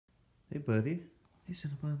Hey, buddy. Hey,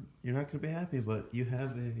 Cinnabon. You're not going to be happy, but you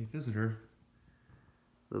have a visitor.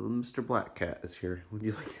 Little Mr. Black Cat is here. Would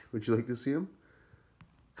you like to see him?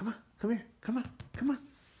 Come on. Come here. Come on. Come on.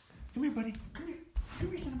 Come here, buddy. Come here. Come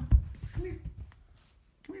here, Cinnabon. Come here.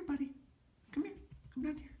 Come here, buddy. Come here. Come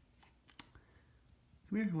down here.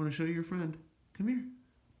 Come here. I want to show you your friend. Come here.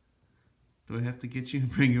 Do I have to get you and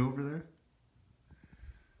bring you over there?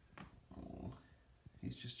 Oh,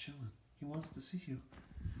 he's just chilling. He wants to see you.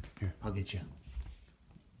 Here, I'll get you.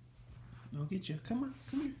 I'll get you. Come on.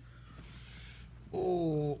 Come here.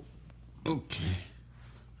 Oh, okay.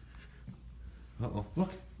 Uh-oh.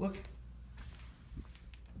 Look. Look.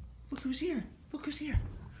 Look who's here. Look who's here.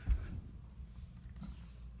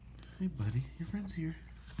 Hey, buddy. Your friend's here.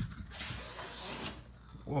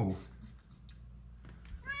 Whoa.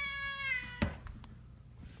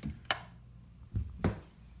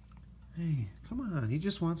 Hey, come on. He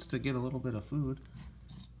just wants to get a little bit of food.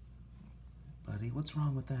 Buddy, what's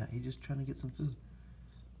wrong with that? He's just trying to get some food.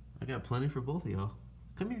 I got plenty for both of y'all.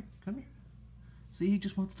 Come here. Come here. See, he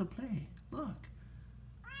just wants to play. Look.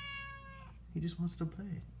 He just wants to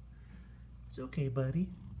play. It's okay, buddy.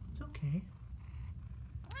 It's okay.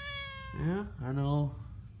 Yeah, I know.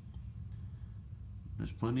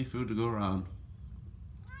 There's plenty of food to go around.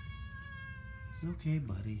 It's okay,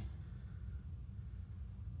 buddy.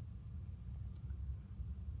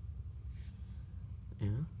 Yeah.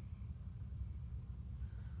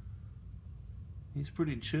 He's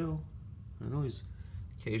pretty chill. I know he's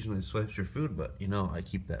occasionally swipes your food, but you know I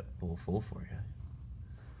keep that bowl full for you.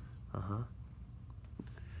 Uh-huh.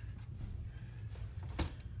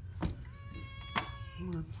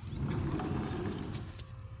 Come on.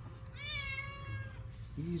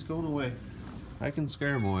 He's going away. I can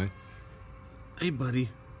scare him away. Hey, buddy.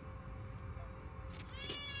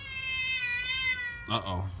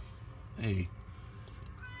 Uh-oh. Hey.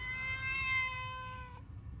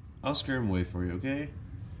 I'll scare him away for you, okay?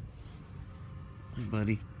 Hey,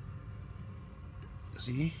 buddy.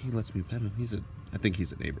 See, he lets me pet him. I think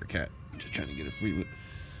he's a neighbor cat. I'm just trying to get a free one.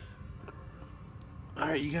 All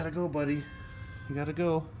right, you gotta go, buddy. You gotta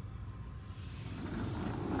go.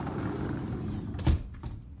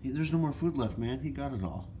 There's no more food left, man. He got it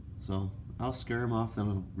all. So I'll scare him off, then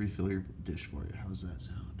I'll refill your dish for you. How's that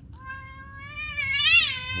sound?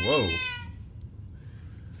 Whoa.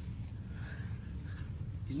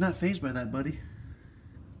 He's not fazed by that, buddy.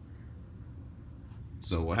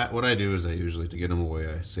 So what I do is I usually, to get him away,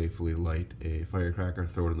 I safely light a firecracker,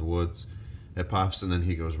 throw it in the woods. It pops, and then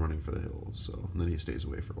he goes running for the hills. So and then he stays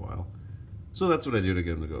away for a while. So that's what I do to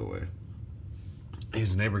get him to go away.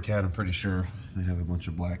 He's a neighbor cat, I'm pretty sure. They have a bunch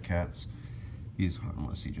of black cats. He's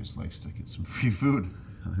harmless. He just likes to get some free food.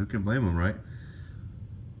 Who can blame him, right?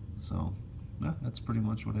 So, yeah, that's pretty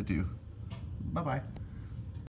much what I do. Bye-bye.